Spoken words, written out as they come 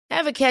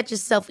Ever catch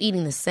yourself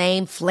eating the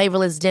same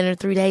flavorless dinner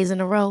 3 days in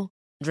a row?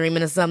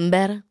 Dreaming of something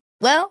better?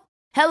 Well,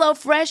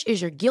 HelloFresh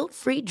is your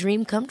guilt-free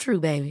dream come true,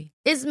 baby.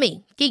 It's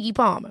me, Keke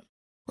Palmer.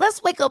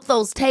 Let's wake up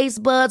those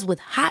taste buds with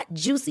hot,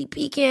 juicy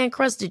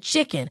pecan-crusted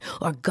chicken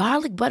or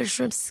garlic butter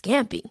shrimp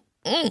scampi.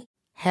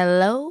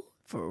 Hello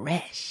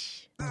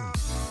Fresh.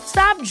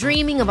 Stop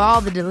dreaming of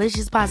all the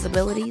delicious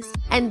possibilities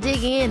and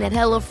dig in at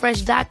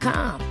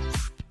HelloFresh.com.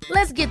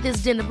 Let's get this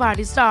dinner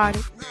party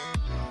started.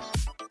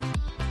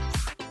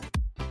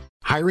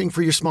 Hiring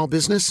for your small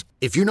business?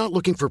 If you're not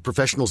looking for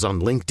professionals on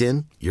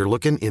LinkedIn, you're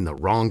looking in the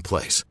wrong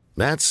place.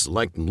 That's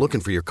like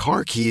looking for your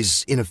car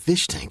keys in a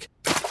fish tank.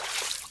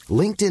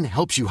 LinkedIn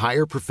helps you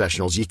hire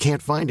professionals you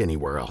can't find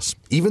anywhere else,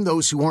 even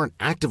those who aren't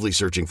actively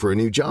searching for a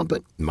new job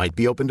but might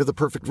be open to the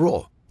perfect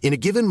role. In a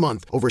given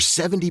month, over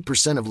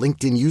 70% of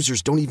LinkedIn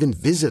users don't even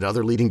visit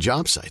other leading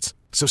job sites.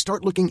 So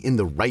start looking in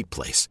the right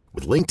place.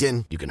 With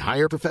LinkedIn, you can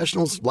hire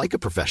professionals like a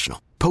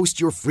professional.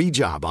 Post your free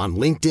job on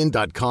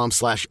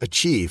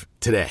linkedin.com/achieve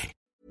today.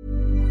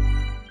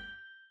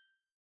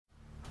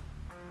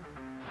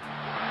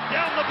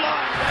 Down the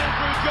blind,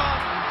 Andrew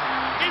John.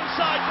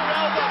 Inside for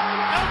Elba.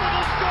 Elba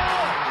will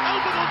score.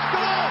 Elba will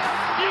score.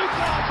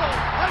 Newcastle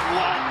have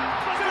won.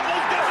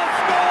 Fiddler's going to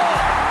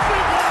score.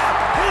 Fiddler,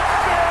 it's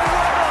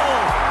farewell.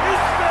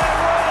 It's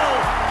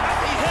farewell. And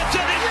he hits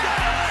it. He's got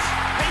it.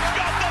 He's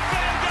got the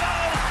field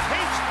goal.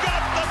 He's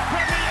got the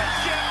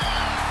premiership.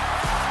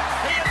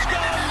 He has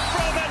gone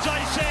from, as I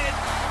said,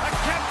 a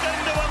captain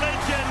to a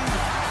legend.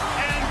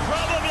 And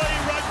probably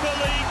rugby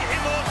league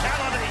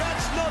immortality.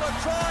 That's not a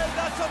try.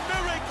 That's a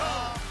miracle.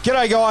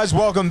 G'day guys,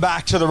 welcome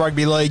back to the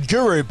Rugby League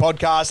Guru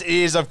podcast. It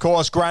is, of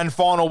course, grand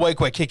final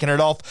week. We're kicking it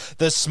off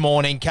this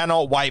morning.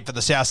 Cannot wait for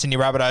the South Sydney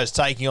Rabbitohs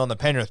taking on the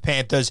Penrith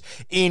Panthers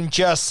in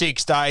just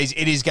 6 days.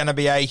 It is going to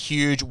be a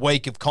huge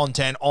week of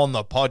content on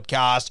the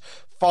podcast.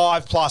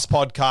 5+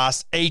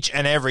 podcasts each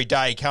and every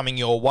day coming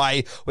your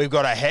way. We've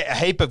got a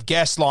heap of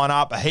guests line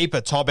up, a heap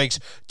of topics,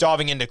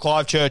 diving into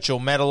Clive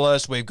Churchill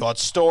medalists. We've got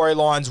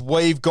storylines.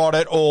 We've got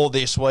it all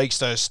this week,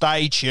 so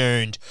stay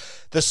tuned.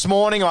 This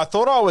morning, I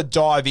thought I would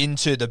dive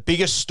into the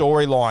biggest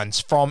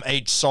storylines from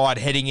each side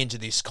heading into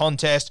this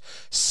contest.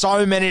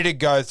 So many to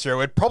go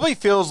through. It probably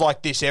feels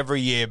like this every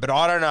year, but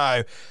I don't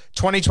know.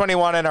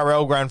 2021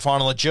 NRL Grand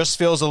Final, it just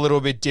feels a little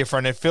bit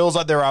different. It feels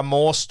like there are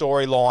more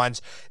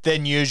storylines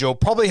than usual.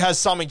 Probably has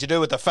something to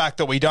do with the fact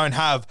that we don't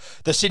have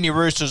the Sydney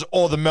Roosters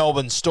or the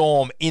Melbourne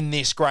Storm in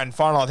this Grand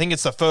Final. I think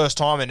it's the first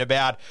time in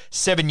about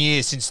 7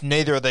 years since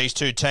neither of these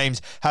two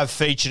teams have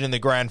featured in the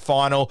Grand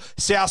Final.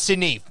 South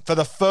Sydney, for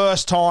the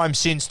first time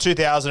since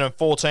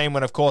 2014,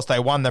 when, of course, they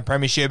won the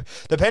premiership.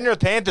 The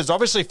Penrith Panthers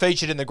obviously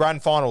featured in the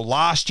Grand Final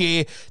last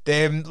year.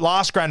 Their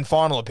last Grand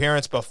Final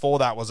appearance before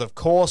that was, of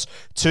course,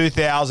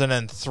 2003.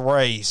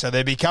 So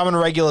they're becoming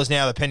regulars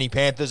now, the Penny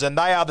Panthers, and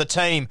they are the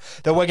team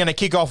that we're going to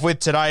kick off with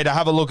today to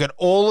have a look at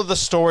all of the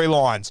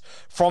storylines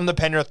from the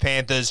Penrith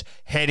Panthers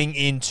heading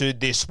into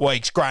this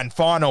week's Grand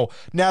Final.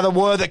 Now, the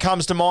word that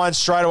comes to mind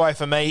straight away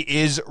for me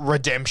is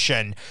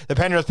redemption. The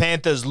Penrith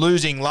Panthers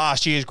losing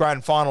last year's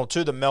Grand Final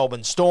to the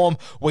Melbourne Storm.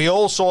 We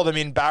all saw them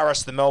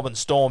embarrass the Melbourne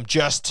Storm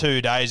just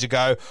 2 days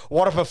ago.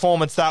 What a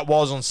performance that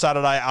was on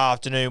Saturday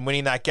afternoon,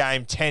 winning that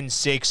game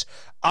 10-6.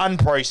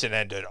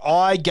 Unprecedented.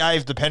 I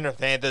gave the Penrith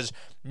Panthers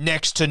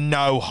next to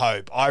no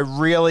hope. I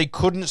really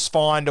couldn't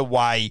find a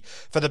way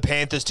for the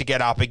Panthers to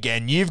get up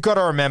again. You've got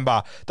to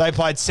remember, they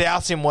played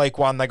Souths in week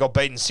 1. They got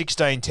beaten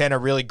 16-10, a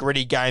really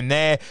gritty game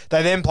there.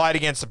 They then played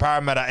against the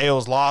Parramatta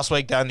Eels last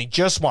week. They only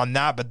just won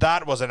that, but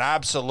that was an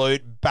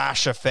absolute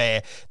bash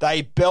affair.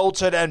 They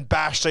belted and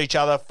bashed each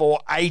other for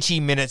 80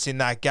 minutes in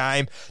that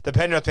game. The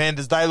Penrith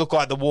Panthers, they look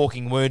like the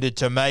walking wounded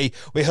to me.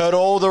 We heard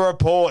all the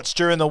reports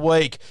during the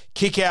week.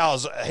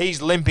 Kickows,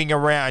 he's limping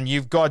around.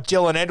 You've got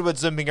Dylan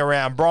Edwards limping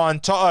around. Brian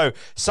To'o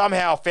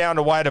somehow found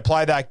a way to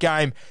play that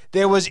game.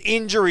 There was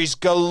injuries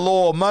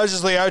galore.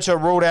 Moses Leota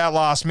ruled out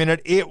last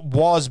minute. It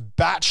was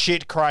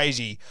batshit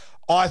crazy.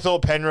 I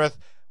thought Penrith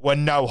were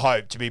no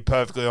hope, to be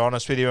perfectly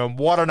honest with you, and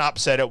what an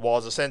upset it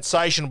was. A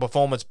sensational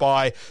performance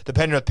by the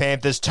Penrith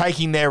Panthers,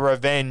 taking their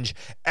revenge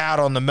out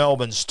on the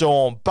Melbourne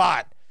Storm.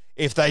 But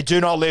if they do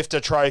not lift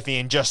a trophy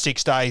in just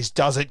 6 days,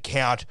 does it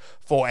count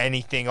for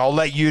anything? I'll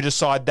let you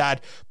decide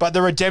that. But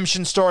the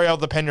redemption story of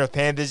the Penrith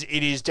Panthers,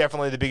 it is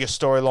definitely the biggest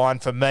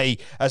storyline for me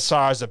as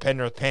far as the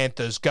Penrith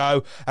Panthers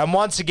go. And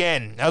once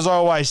again, as I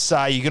always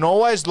say, you can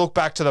always look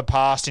back to the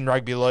past in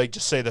rugby league to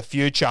see the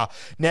future.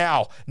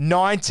 Now,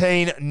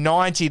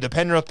 1990, the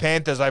Penrith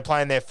Panthers, they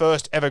play in their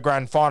first ever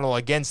grand final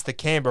against the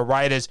Canberra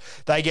Raiders.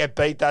 They get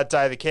beat that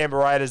day. The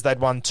Canberra Raiders, they'd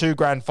won 2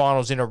 grand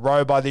finals in a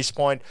row by this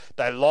point.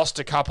 They lost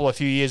a couple a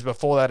few years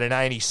before that in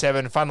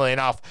 87, funnily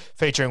enough,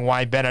 featuring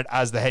Wayne Bennett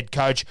as the head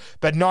coach.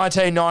 But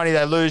 1990,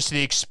 they lose to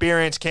the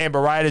experienced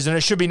Canberra Raiders, and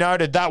it should be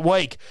noted that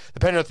week, the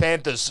Penrith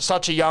Panthers,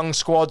 such a young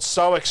squad,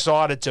 so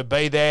excited to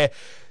be there.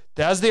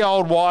 As the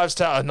old wives'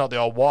 tale, not the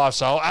old wives'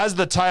 tale, as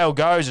the tale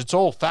goes, it's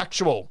all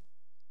factual.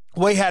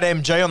 we had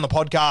MG on the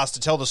podcast to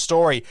tell the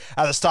story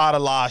at the start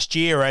of last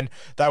year, and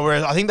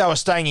I think they were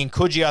staying in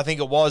Coogee, I think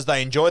it was.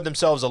 They enjoyed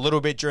themselves a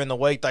little bit during the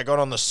week. They got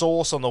on the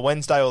sauce on the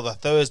Wednesday or the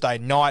Thursday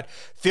night.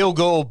 Phil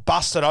Gould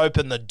busted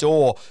open the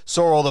door,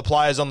 saw all the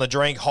players on the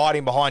drink,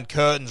 hiding behind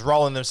curtains,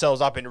 rolling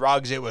themselves up in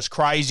rugs. It was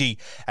crazy.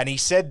 And he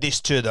said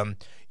this to them: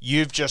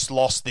 "You've just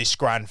lost this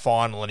grand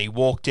final," and he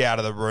walked out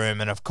of the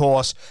room. And of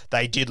course,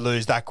 they did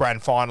lose that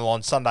grand final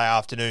on Sunday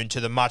afternoon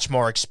to the much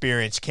more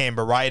experienced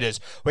Canberra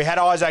Raiders. We had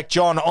Isaac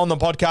John on the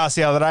podcast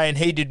the other day, and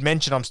he did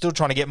mention, I'm still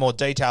trying to get more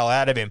detail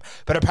out of him,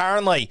 but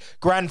apparently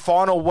grand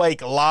final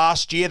week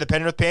last year, the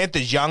Penrith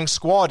Panthers young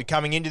squad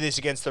coming into this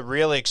against the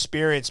really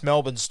experienced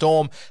Melbourne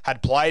Storm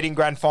had played in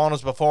grand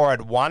finals before,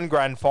 had won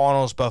grand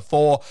finals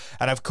before.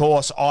 And of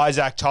course,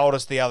 Isaac told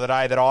us the other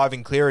day that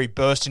Ivan Cleary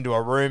burst into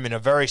a room in a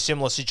very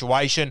similar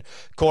situation,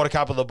 caught a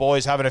couple of the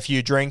boys having a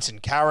few drinks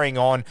and carrying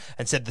on,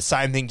 and said the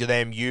same thing to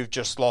them: "You've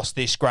just lost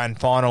this grand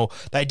final."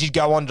 They did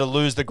go on to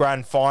lose the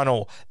grand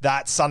final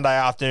that Sunday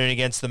afternoon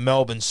against the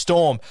Melbourne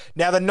Storm.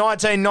 Now, the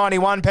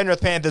 1991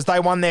 Penrith Panthers, they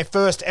won their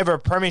first ever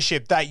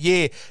premiership that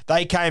year.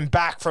 They came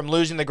back from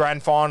losing the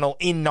grand final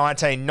in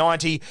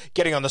 1990,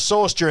 getting on the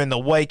sauce during the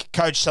week,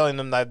 coach telling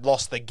them they'd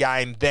lost the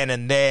game then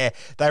and there.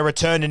 They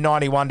returned in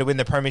 91 to win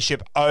the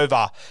premiership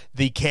over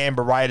the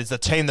Canberra Raiders, the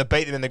team that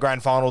beat them in the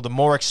grand final, the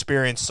more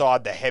experienced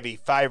side, the heavy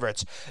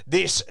favourites.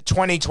 This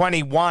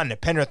 2021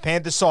 Penrith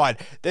Panthers side,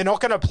 they're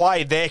not going to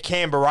play their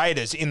Canberra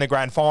Raiders in the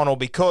grand final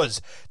because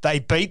they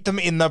beat them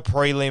in the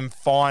prelim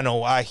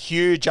final. A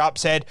huge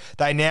upset.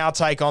 They now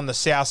take on the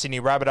South Sydney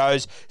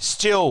Rabbitohs.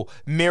 Still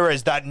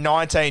mirrors that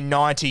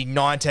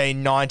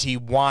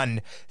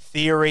 1990-1991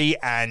 theory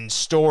and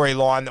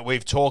storyline that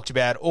we've talked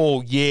about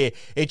all year.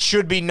 It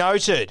should be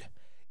noted,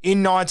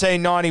 in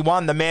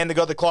 1991, the man that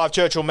got the Clive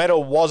Churchill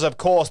medal was, of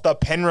course, the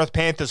Penrith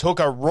Panthers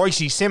hooker,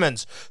 Royce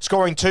Simmons,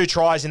 scoring 2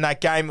 tries in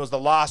that game. It was the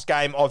last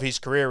game of his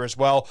career as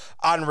well.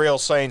 Unreal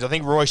scenes. I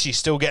think Royce's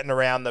still getting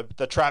around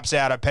the traps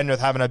out at Penrith,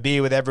 having a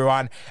beer with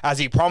everyone, as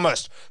he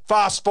promised.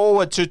 Fast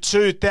forward to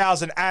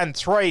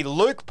 2003,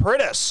 Luke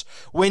Priddis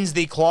wins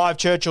the Clive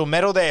Churchill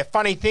medal there.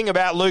 Funny thing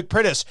about Luke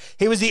Priddis,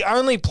 he was the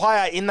only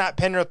player in that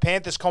Penrith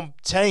Panthers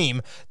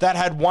team that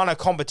had won a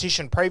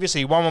competition previously.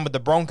 He won one with the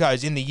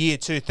Broncos in the year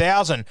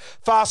 2000.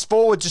 Fast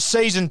forward to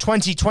season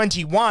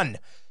 2021.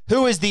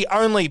 Who is the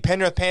only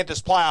Penrith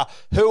Panthers player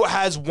who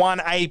has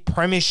won a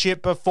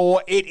premiership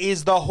before? It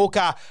is the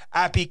hooker,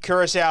 Api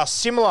Koroisau.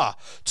 Similar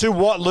to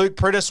what Luke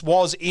Priddis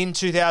was in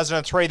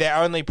 2003, their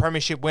only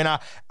premiership winner.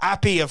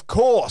 Api, of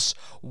course,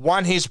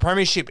 won his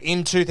premiership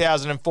in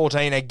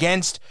 2014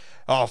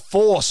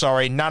 for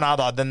none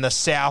other than the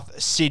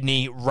South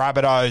Sydney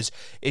Rabbitohs.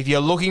 If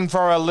you're looking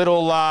for a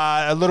little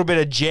bit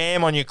of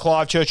jam on your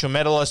Clive Churchill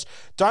medalist,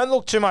 don't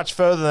look too much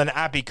further than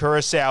Api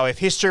Koroisau. If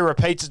history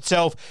repeats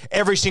itself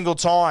every single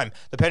time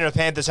the Penrith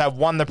Panthers have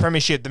won the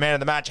premiership, the man of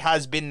the match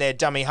has been their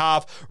dummy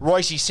half.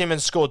 Royce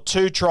Simmons scored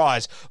 2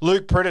 tries.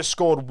 Luke Priddis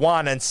scored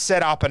 1 and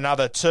set up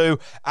another 2.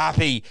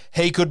 Api,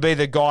 he could be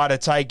the guy to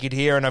take it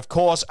here. And of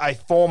course, a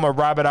former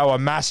Rabbitoh, a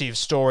massive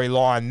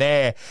storyline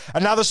there.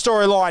 Another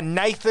storyline,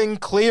 Nathan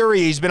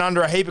Cleary. He's been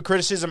under a heap of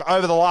criticism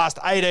over the last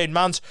 18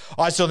 months.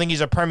 I still think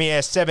he's a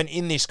Premier 7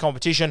 in this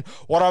competition.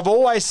 What I've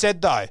always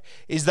said, though,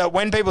 is that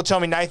when people tell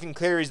me Nathan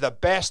Cleary is the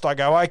best, I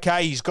go,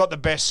 okay, he's got the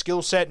best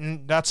skill set,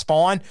 and that's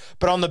fine.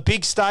 But on the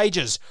big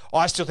stages,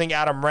 I still think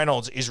Adam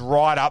Reynolds is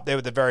right up there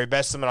with the very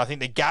best of them, and I think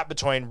the gap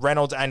between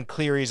Reynolds and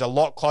Cleary is a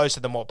lot closer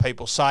than what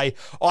people say.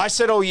 I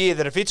said all year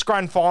that if it's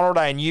grand final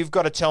day and you've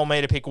got to tell me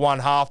to pick one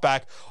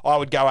halfback, I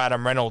would go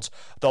Adam Reynolds.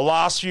 The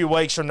last few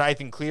weeks from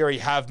Nathan Cleary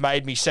have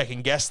made me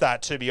second guess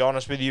that, to be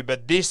honest with you,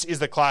 but this is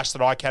the clash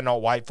that I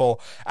cannot wait for.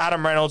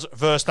 Adam Reynolds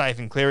versus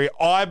Nathan Cleary.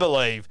 I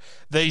believe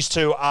these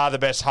two are the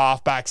best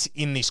halfbacks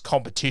in this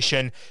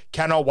competition.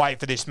 Cannot wait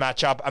for this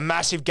matchup. A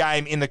massive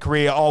game in the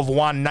career of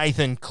one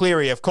Nathan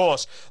Cleary, of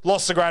course.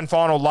 Lost the grand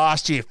final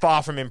last year.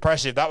 Far from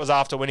impressive. That was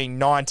after winning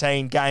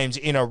 19 games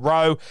in a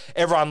row.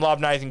 Everyone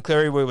loved Nathan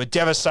Cleary. We were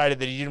devastated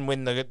that he didn't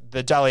win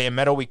the Dally M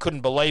medal. We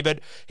couldn't believe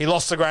it. He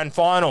lost the grand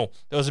final.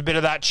 There was a bit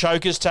of that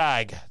chokers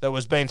tag that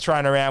was being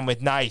thrown around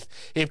with Nath.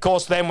 He, of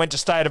course, then went to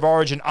State of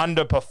Origin,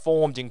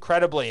 underperformed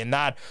incredibly in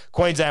that.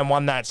 Queensland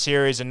won that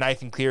series, and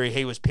Nathan Cleary,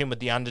 he was pinned with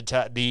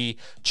the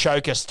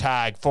chokers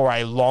tag for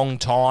a long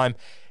time.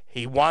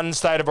 He won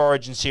State of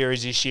Origin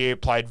series this year,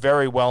 played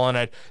very well in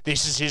it.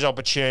 This is his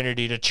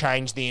opportunity to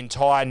change the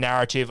entire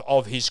narrative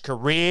of his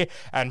career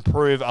and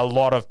prove a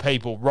lot of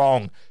people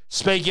wrong.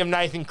 Speaking of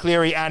Nathan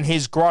Cleary and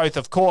his growth,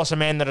 of course, a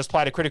man that has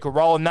played a critical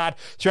role in that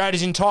throughout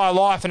his entire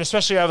life, and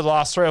especially over the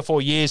last 3 or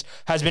 4 years,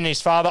 has been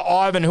his father,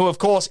 Ivan, who, of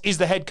course, is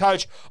the head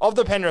coach of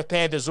the Penrith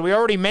Panthers. We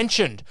already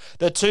mentioned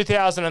the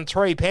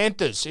 2003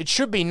 Panthers. It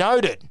should be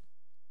noted,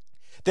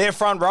 their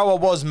front rower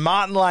was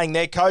Martin Lang.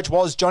 Their coach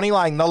was Johnny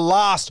Lang, the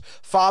last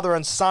father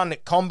and son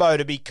combo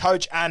to be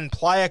coach and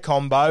player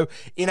combo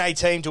in a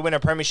team to win a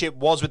premiership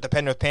was with the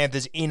Penrith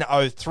Panthers in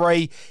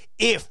 2003.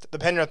 If the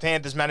Penrith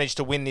Panthers manage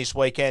to win this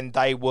weekend,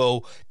 they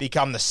will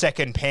become the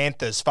second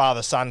Panthers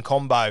father-son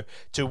combo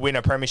to win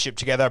a premiership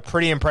together.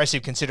 Pretty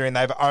impressive considering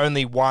they've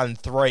only won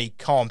 3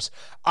 comps.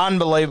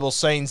 Unbelievable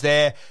scenes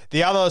there.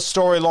 The other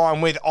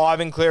storyline with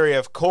Ivan Cleary,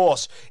 of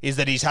course, is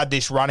that he's had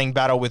this running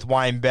battle with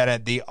Wayne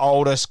Bennett, the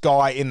oldest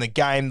guy in the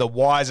game, the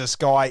wisest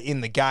guy in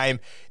the game.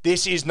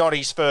 This is not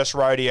his first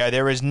rodeo.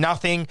 There is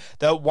nothing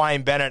that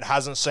Wayne Bennett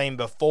hasn't seen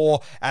before.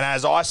 And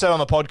as I said on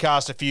the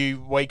podcast a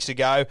few weeks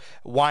ago,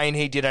 Wayne,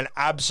 he did an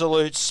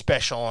absolute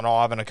special on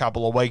Ivan a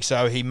couple of weeks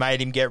ago. He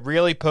made him get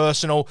really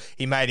personal.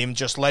 He made him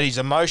just let his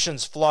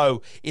emotions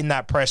flow in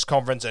that press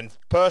conference. And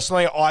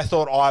personally, I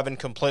thought Ivan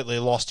completely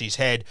lost his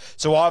head.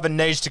 So Ivan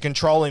needs to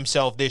control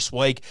himself this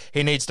week.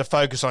 He needs to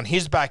focus on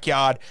his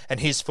backyard and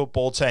his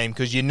football team,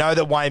 because you know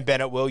that Wayne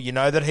Bennett will. You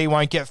know that he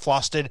won't get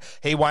flustered.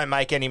 He won't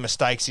make any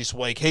mistakes this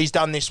week. He's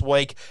done this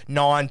week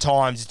 9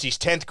 times. It's his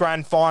 10th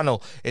grand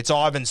final. It's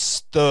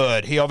Ivan's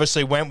 3rd. He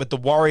obviously went with the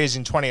Warriors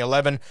in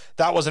 2011.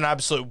 That was an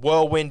absolute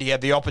whirlwind. He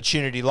had the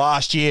opportunity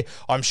last year.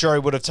 I'm sure he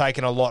would have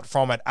taken a lot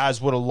from it, as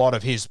would a lot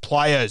of his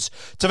players.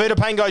 Tevita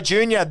Pangai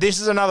Jr.,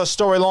 this is another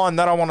storyline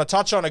that I want to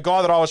touch on. A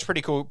guy that I was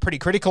pretty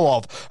critical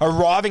of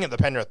arriving at the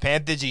Penrith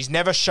Panthers. He's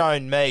never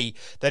shown me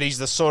that he's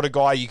the sort of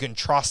guy you can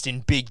trust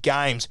in big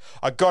games.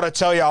 I got to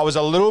tell you, I was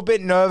a little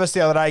bit nervous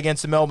the other day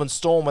against the Melbourne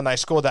Storm when they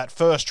scored that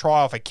first try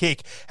off a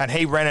kick and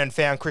he ran and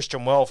found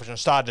Christian Welford and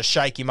started to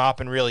shake him up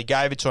and really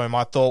gave it to him.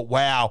 I thought,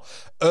 wow,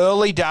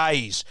 early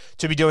days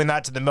to be doing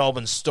that to the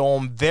Melbourne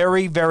Storm.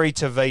 Very, very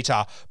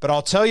Tevita. But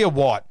I'll tell you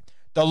what,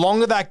 the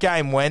longer that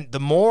game went, the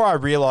more I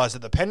realised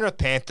that the Penrith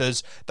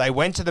Panthers, they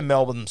went to the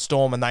Melbourne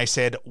Storm and they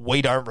said,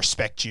 we don't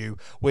respect you.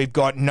 We've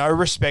got no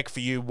respect for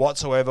you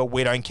whatsoever.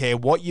 We don't care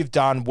what you've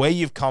done, where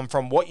you've come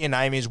from, what your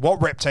name is,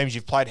 what rep teams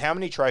you've played, how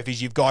many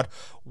trophies you've got.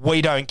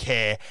 We don't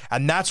care.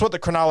 And that's what the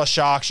Cronulla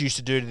Sharks used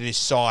to do to this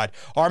side.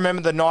 I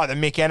remember the night that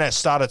Mick Ennis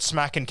started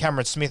smacking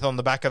Cameron Smith on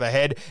the back of the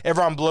head.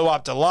 Everyone blew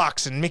up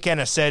Deluxe, and Mick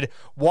Ennis said,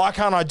 why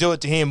can't I do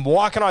it to him?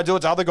 Why can I do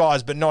it to other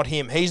guys but not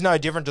him? He's no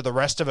different to the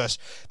rest of us.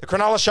 The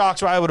Cronulla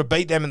Sharks were able to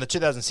beat them in the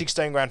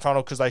 2016 grand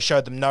final because they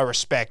showed them no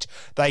respect.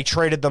 They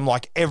treated them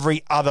like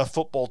every other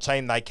football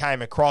team they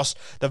came across.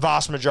 The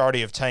vast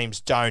majority of teams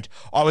don't.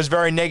 I was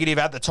very negative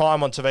at the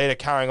time on Tevita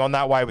carrying on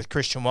that way with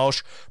Christian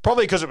Welch,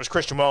 probably because it was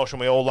Christian Welch and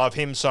we all love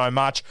him so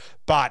much,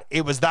 but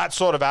it was that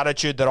sort of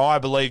attitude that I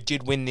believe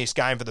did win this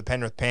game for the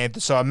Penrith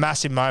Panthers. So a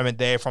massive moment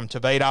there from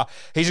Tevita.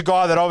 He's a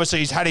guy that obviously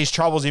he's had his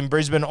troubles in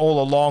Brisbane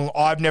all along.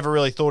 I've never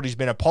really thought he's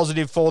been a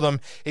positive for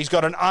them. He's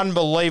got an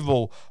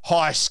unbelievable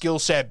high skill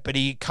set, but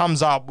he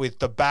comes up with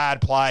the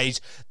bad plays,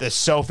 the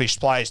selfish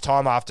plays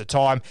time after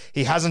time.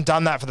 He hasn't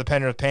done that for the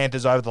Penrith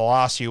Panthers over the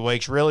last few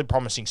weeks. Really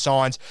promising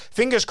signs.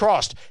 Fingers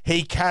crossed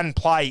he can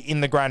play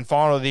in the grand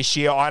final this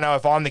year. I know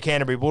if I'm the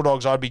Canterbury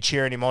Bulldogs, I'd be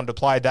cheering him on to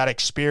play. That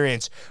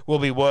experience will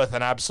be worth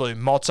an absolute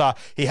mozza.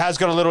 He has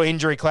got a little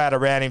injury cloud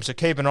around him, so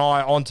keep an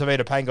eye on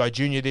Tevita Pangai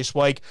Jr. this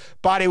week,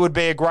 but it would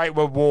be a great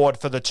reward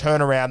for the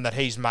turnaround that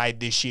he's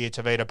made this year,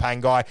 Tevita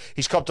Pangai.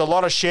 He's copped a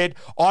lot of shit.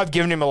 I've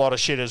given him a lot of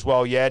shit as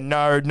well, yeah.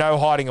 No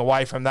hiding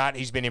away from that.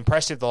 He's been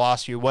impressive the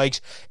last few weeks.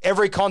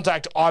 Every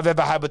contact I've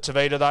ever had with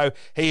Tevita, though,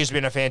 he has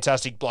been a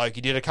fantastic bloke.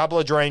 He did a couple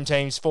of dream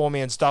teams for me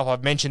and stuff.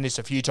 I've mentioned this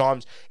a few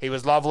times. He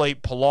was lovely,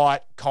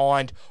 polite,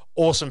 kind,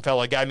 awesome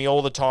fella, gave me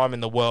all the time in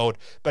the world,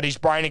 but his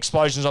brain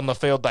explosions on the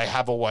field, they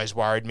have always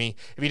worried me.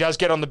 If he does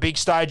get on the big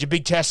stage, a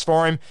big test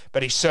for him,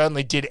 but he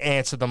certainly did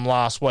answer them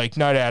last week,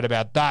 no doubt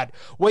about that.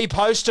 We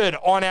posted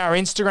on our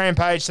Instagram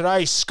page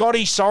today,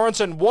 Scotty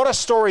Sorensen, what a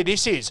story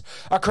this is.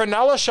 A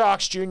Cronulla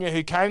Sharks junior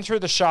who came through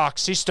the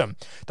Sharks system.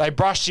 They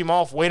brushed him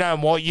off, we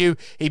don't want you.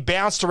 He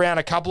bounced around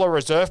a couple of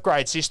reserve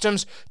grade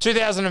systems.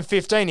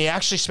 2015, he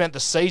actually spent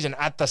the season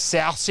at the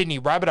South Sydney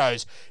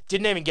Rabbitohs.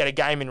 Didn't even get a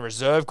game in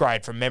reserve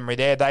grade from memory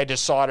there. They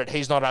decided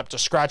he's not up to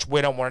scratch. We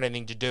don't want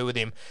anything to do with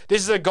him.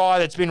 This is a guy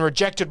that's been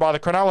rejected by the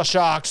Cronulla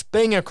Sharks,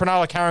 being a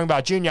Cronulla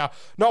Caringbah Jr.,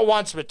 not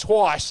once but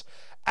twice,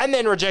 and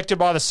then rejected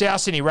by the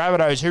South Sydney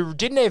Rabbitohs, who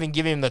didn't even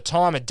give him the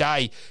time of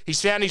day.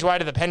 He's found his way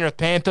to the Penrith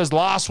Panthers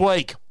last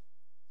week.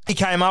 He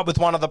came up with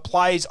one of the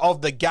plays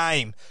of the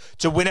game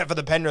to win it for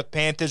the Penrith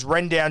Panthers,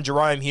 ran down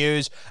Jerome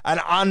Hughes, an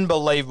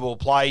unbelievable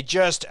play,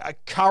 just a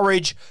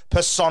courage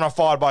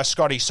personified by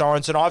Scotty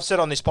Sorensen. I've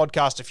said on this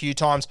podcast a few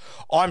times,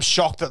 I'm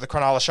shocked that the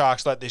Cronulla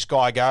Sharks let this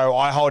guy go.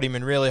 I hold him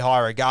in really high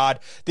regard.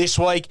 This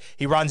week,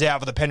 he runs out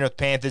for the Penrith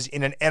Panthers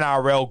in an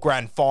NRL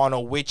grand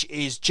final, which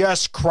is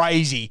just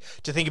crazy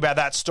to think about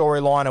that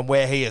storyline and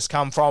where he has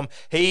come from.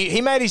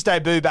 He made his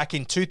debut back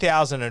in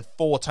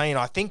 2014.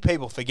 I think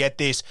people forget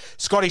this.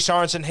 Scotty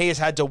Sorensen, he has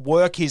had to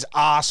work his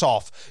ass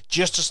off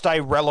just to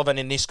stay relevant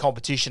in this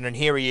competition, and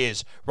here he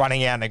is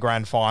running out in the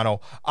grand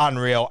final.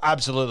 Unreal.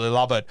 Absolutely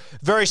love it.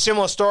 Very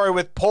similar story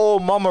with Paul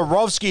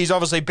Momirovski. He's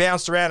obviously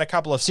bounced around a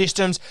couple of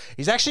systems.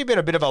 He's actually been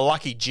a bit of a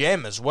lucky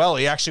gem as well.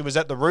 He actually was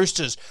at the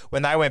Roosters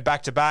when they went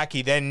back-to-back.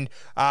 He then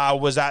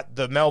was at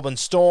the Melbourne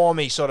Storm.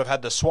 He sort of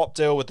had the swap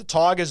deal with the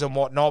Tigers and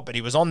whatnot, but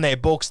he was on their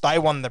books. They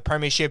won the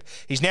premiership.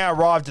 He's now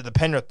arrived at the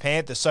Penrith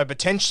Panthers, so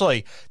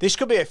potentially this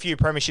could be a few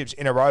premierships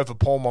in a row for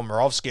Paul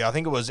Momirovski. I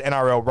think it it was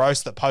NRL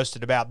Roast that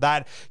posted about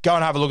that. Go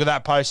and have a look at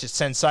that post. It's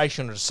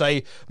sensational to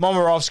see.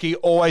 Momirovski,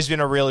 always been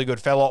a really good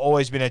fella,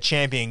 always been a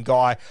champion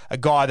guy, a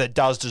guy that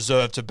does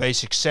deserve to be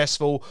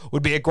successful.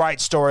 Would be a great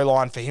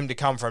storyline for him to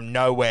come from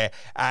nowhere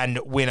and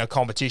win a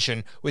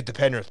competition with the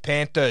Penrith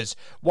Panthers.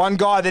 One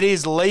guy that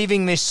is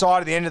leaving this side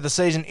at the end of the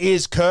season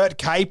is Kurt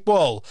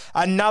Capewell.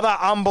 Another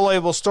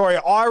unbelievable story.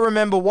 I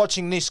remember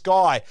watching this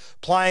guy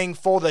playing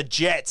for the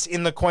Jets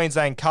in the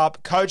Queensland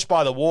Cup, coached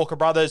by the Walker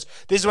brothers.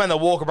 This is when the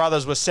Walker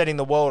brothers were setting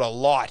the world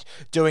alight,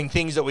 doing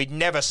things that we'd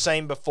never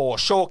seen before.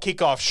 Short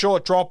kickoffs,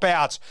 short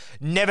dropouts,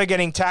 never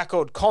getting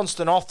tackled,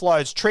 constant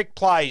offloads, trick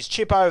plays,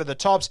 chip over the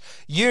tops,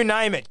 you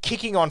name it,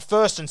 kicking on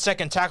first and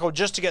second tackle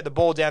just to get the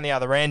ball down the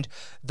other end.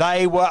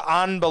 They were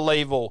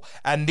unbelievable.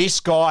 And this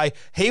guy,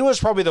 he was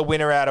probably the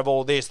winner out of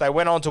all this. They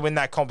went on to win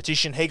that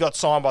competition. He got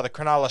signed by the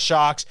Cronulla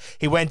Sharks.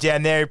 He went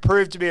down there. He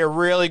proved to be a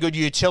really good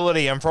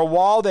utility. And for a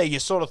while there, you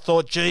sort of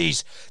thought,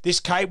 geez, this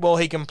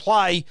Capewell, he can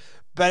play,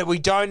 but we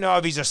don't know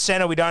if he's a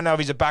centre. We don't know if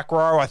he's a back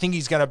row. I think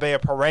he's going to be a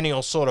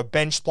perennial sort of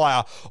bench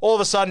player. All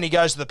of a sudden, he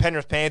goes to the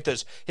Penrith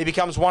Panthers. He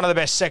becomes one of the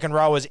best second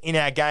rowers in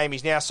our game.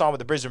 He's now signed with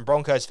the Brisbane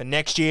Broncos for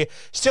next year.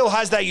 Still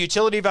has that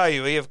utility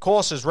value. He, of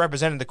course, has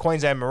represented the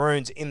Queensland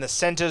Maroons in the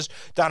centres.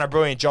 Done a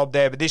brilliant job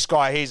there. But this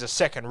guy, he's a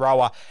second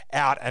rower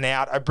out and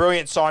out. A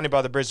brilliant signing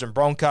by the Brisbane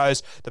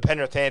Broncos. The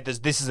Penrith Panthers,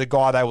 this is a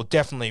guy they will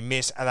definitely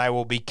miss, and they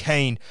will be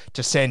keen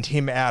to send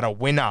him out a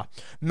winner.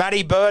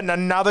 Matty Burton,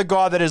 another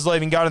guy that is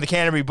leaving, going to the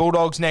Canterbury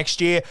Bulldogs next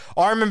year.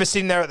 I remember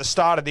sitting there at the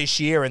start of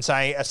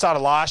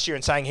last year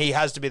and saying he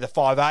has to be the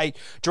 5'8".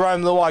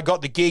 Jerome Luai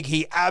got the gig.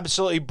 He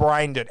absolutely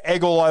brained it.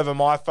 Egg all over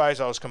my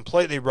face. I was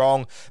completely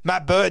wrong.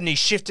 Matt Burton, he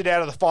shifted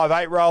out of the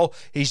 5'8" role.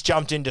 He's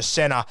jumped into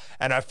centre.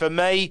 And for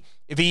me,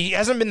 if he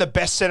hasn't been the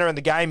best centre in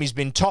the game, he's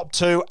been top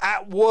 2.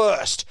 At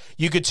worst,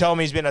 you could tell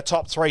me he's been a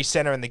top 3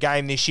 centre in the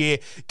game this year.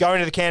 Going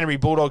to the Canterbury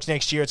Bulldogs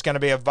next year, it's going to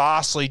be a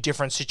vastly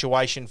different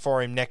situation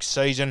for him next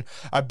season.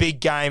 A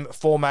big game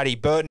for Matty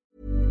Burton.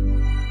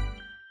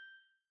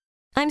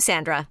 I'm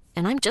Sandra,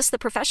 and I'm just the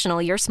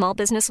professional your small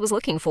business was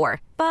looking for.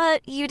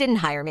 But you didn't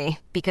hire me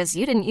because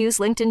you didn't use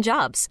LinkedIn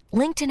Jobs.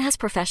 LinkedIn has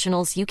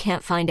professionals you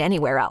can't find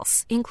anywhere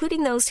else,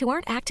 including those who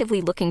aren't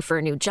actively looking for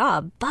a new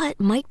job, but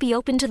might be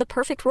open to the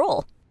perfect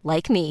role,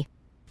 like me.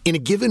 In a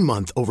given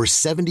month, over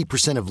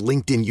 70% of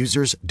LinkedIn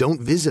users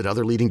don't visit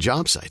other leading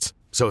job sites.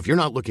 So if you're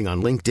not looking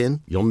on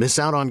LinkedIn, you'll miss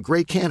out on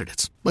great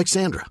candidates like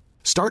Sandra.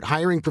 Start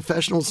hiring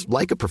professionals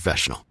like a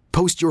professional.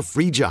 Post your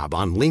free job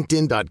on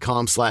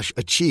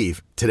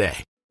linkedin.com/achieve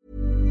today.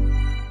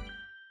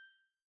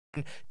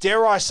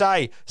 Dare I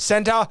say,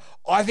 centre,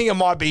 I think it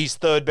might be his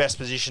third best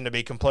position, to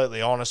be completely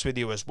honest with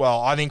you as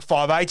well. I think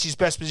 5'8's his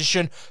best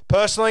position.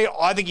 Personally,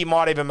 I think he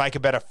might even make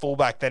a better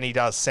fullback than he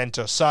does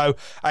centre. So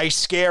a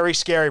scary,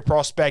 scary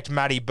prospect,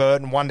 Matty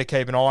Burton, one to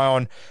keep an eye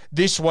on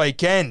this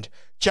weekend.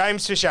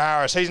 James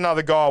Fisher-Harris, he's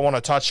another guy I want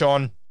to touch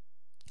on.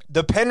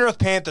 The Penrith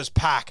Panthers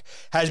pack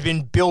has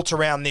been built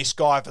around this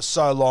guy for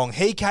so long.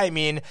 He came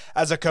in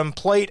as a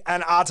complete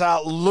and utter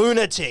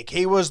lunatic.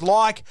 He was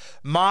like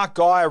Mark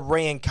Geyer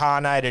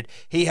reincarnated.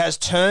 He has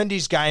turned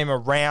his game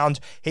around.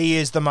 He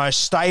is the most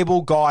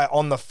stable guy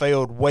on the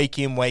field week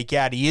in, week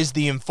out. He is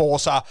the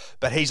enforcer,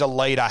 but he's a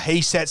leader.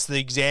 He sets the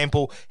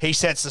example. He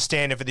sets the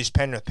standard for this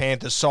Penrith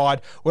Panthers side.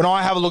 When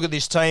I have a look at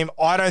this team,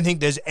 I don't think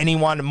there's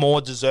anyone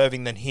more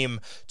deserving than him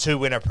to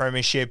win a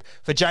premiership.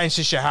 For James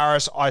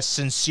Fisher-Harris, I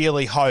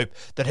sincerely hope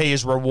that he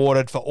is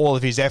rewarded for all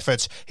of his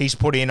efforts he's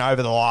put in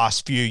over the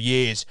last few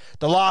years.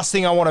 The last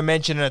thing I want to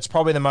mention, and it's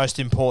probably the most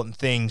important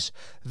things,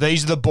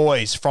 these are the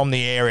boys from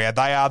the area.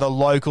 They are the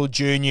local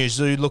juniors.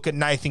 You look at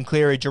Nathan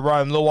Cleary,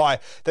 Jerome Luai,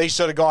 these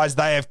sort of guys,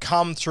 they have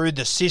come through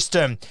the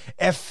system.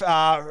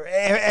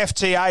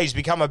 FTA's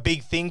become a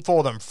big thing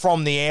for them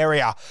from the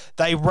area.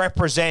 They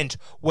represent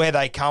where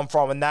they come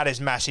from, and that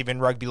is massive in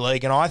rugby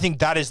league. And I think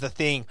that is the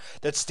thing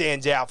that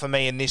stands out for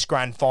me in this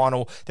grand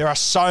final. There are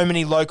so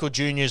many local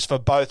juniors for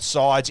both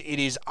sides. It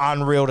is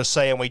unreal to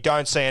see, and we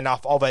don't see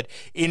enough of it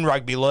in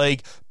rugby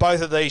league.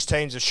 Both of these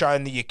teams have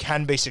shown that you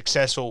can be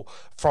successful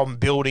from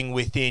building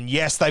within.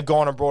 Yes, they've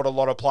gone and brought a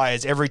lot of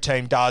players. Every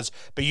team does.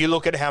 But you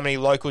look at how many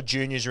local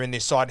juniors are in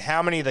this side.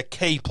 How many of the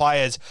key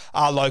players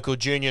are local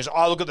juniors?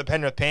 I look at the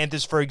Penrith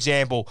Panthers, for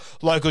example.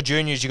 Local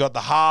juniors, you got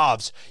the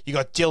halves. You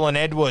got Dylan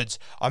Edwards.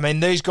 I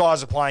mean, these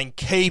guys are playing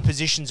key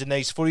positions in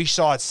these footy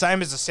sides.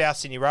 Same as the South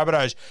Sydney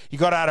Rabbitohs. You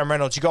got Adam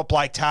Reynolds. You got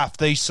Blake Taaffe.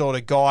 These sort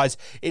of guys.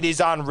 It is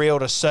unreal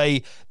to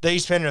see.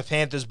 These Penrith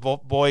Panthers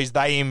boys,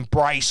 they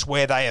embrace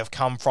where they have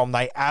come from.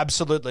 They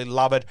absolutely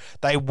love it.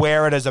 They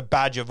wear it as a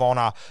badge of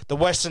honour. The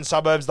western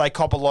suburbs, they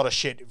cop a lot of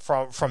shit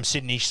from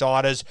Sydney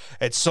siders.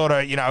 It's sort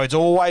of, it's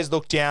always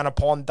looked down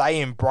upon.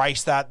 They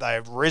embrace that.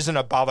 They've risen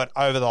above it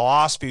over the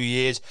last few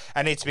years,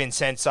 and it's been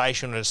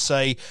sensational to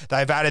see.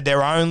 They've added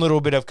their own little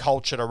bit of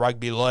culture to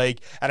rugby league,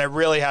 and it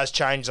really has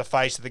changed the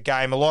face of the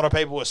game. A lot of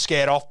people were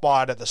scared off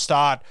by it at the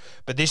start,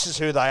 but this is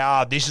who they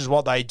are. This is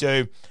what they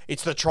do.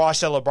 It's the try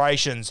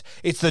celebrations.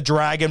 It's the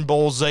Dragon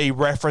Ball Z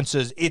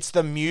references. It's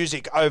the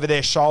music over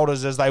their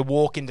shoulders as they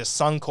walk into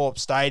Suncorp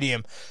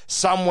Stadium.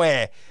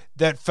 Somewhere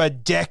that for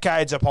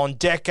decades upon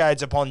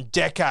decades upon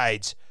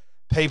decades,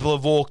 people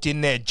have walked in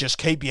there, just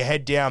keep your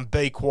head down,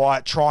 be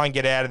quiet, try and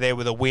get out of there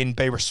with a win,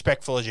 be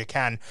respectful as you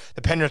can.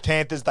 The Penrith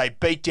Panthers, they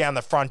beat down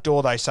the front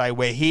door. They say,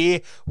 we're here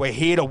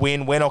to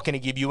win. We're not going to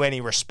give you any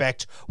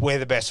respect. We're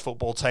the best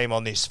football team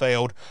on this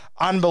field.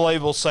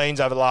 Unbelievable scenes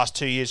over the last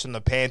 2 years from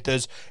the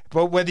Panthers.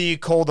 But whether you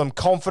call them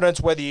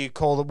confidence, whether you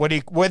call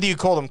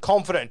them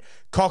confident,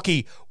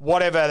 cocky,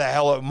 whatever the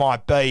hell it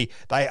might be,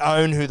 they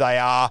own who they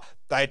are.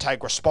 They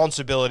take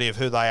responsibility of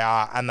who they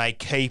are, and they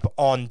keep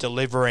on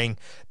delivering.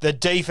 The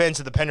defense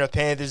of the Penrith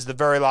Panthers is the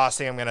very last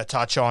thing I'm going to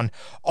touch on.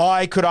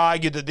 I could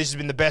argue that this has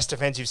been the best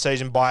defensive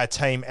season by a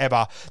team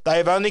ever. They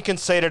have only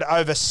conceded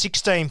over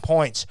 16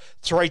 points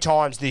 3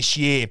 times this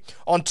year.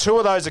 On 2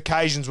 of those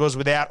occasions was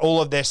without all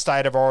of their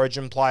state of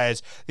origin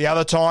players. The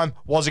other time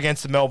was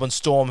against the Melbourne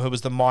Storm, who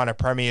was the minor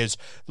premiers.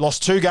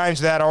 Lost 2 games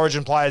without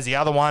origin players. The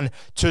other one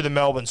to the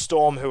Melbourne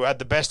Storm, who had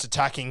the best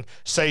attacking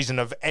season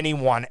of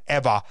anyone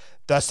ever.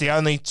 That's the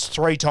only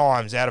 3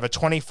 times out of a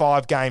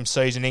 25-game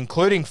season,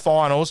 including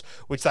finals,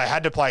 which they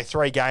had to play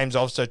 3 games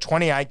of, so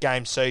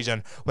 28-game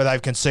season where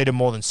they've conceded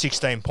more than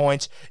 16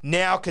 points.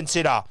 Now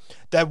consider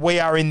that we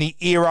are in the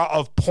era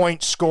of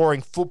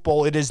point-scoring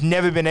football. It has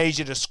never been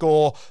easier to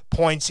score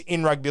points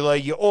in rugby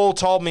league. You all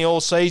told me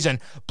all season,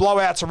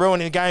 blowouts are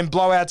ruining the game,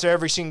 blowouts are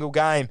every single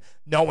game.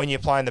 Not when you're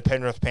playing the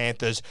Penrith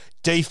Panthers.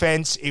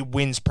 Defense, it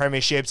wins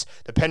premierships.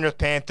 The Penrith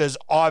Panthers,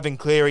 Ivan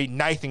Cleary,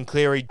 Nathan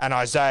Cleary, and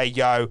Isaiah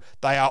Yeo,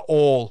 they are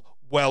all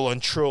well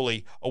and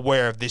truly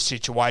aware of this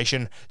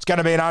situation. It's going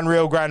to be an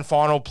unreal grand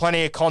final.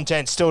 Plenty of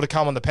content still to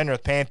come on the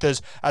Penrith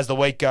Panthers as the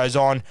week goes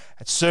on.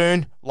 And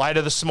soon,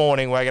 later this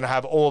morning, we're going to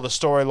have all the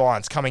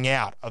storylines coming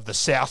out of the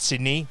South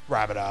Sydney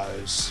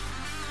Rabbitohs.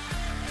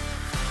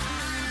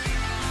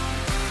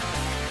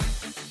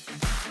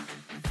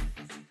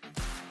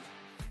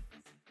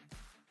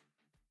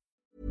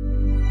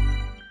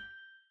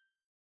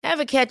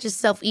 Ever catch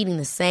yourself eating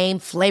the same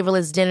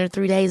flavorless dinner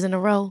 3 days in a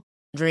row?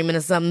 Dreaming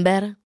of something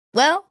better?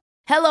 Well,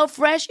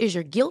 HelloFresh is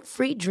your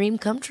guilt-free dream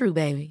come true,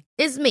 baby.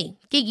 It's me,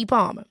 Keke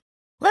Palmer.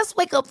 Let's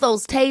wake up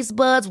those taste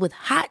buds with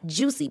hot,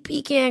 juicy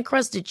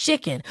pecan-crusted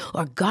chicken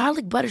or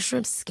garlic butter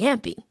shrimp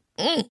scampi.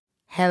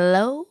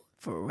 Hello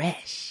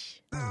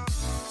Fresh.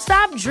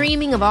 Stop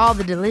dreaming of all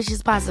the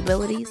delicious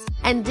possibilities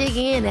and dig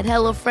in at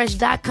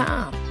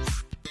HelloFresh.com.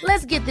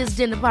 Let's get this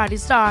dinner party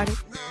started.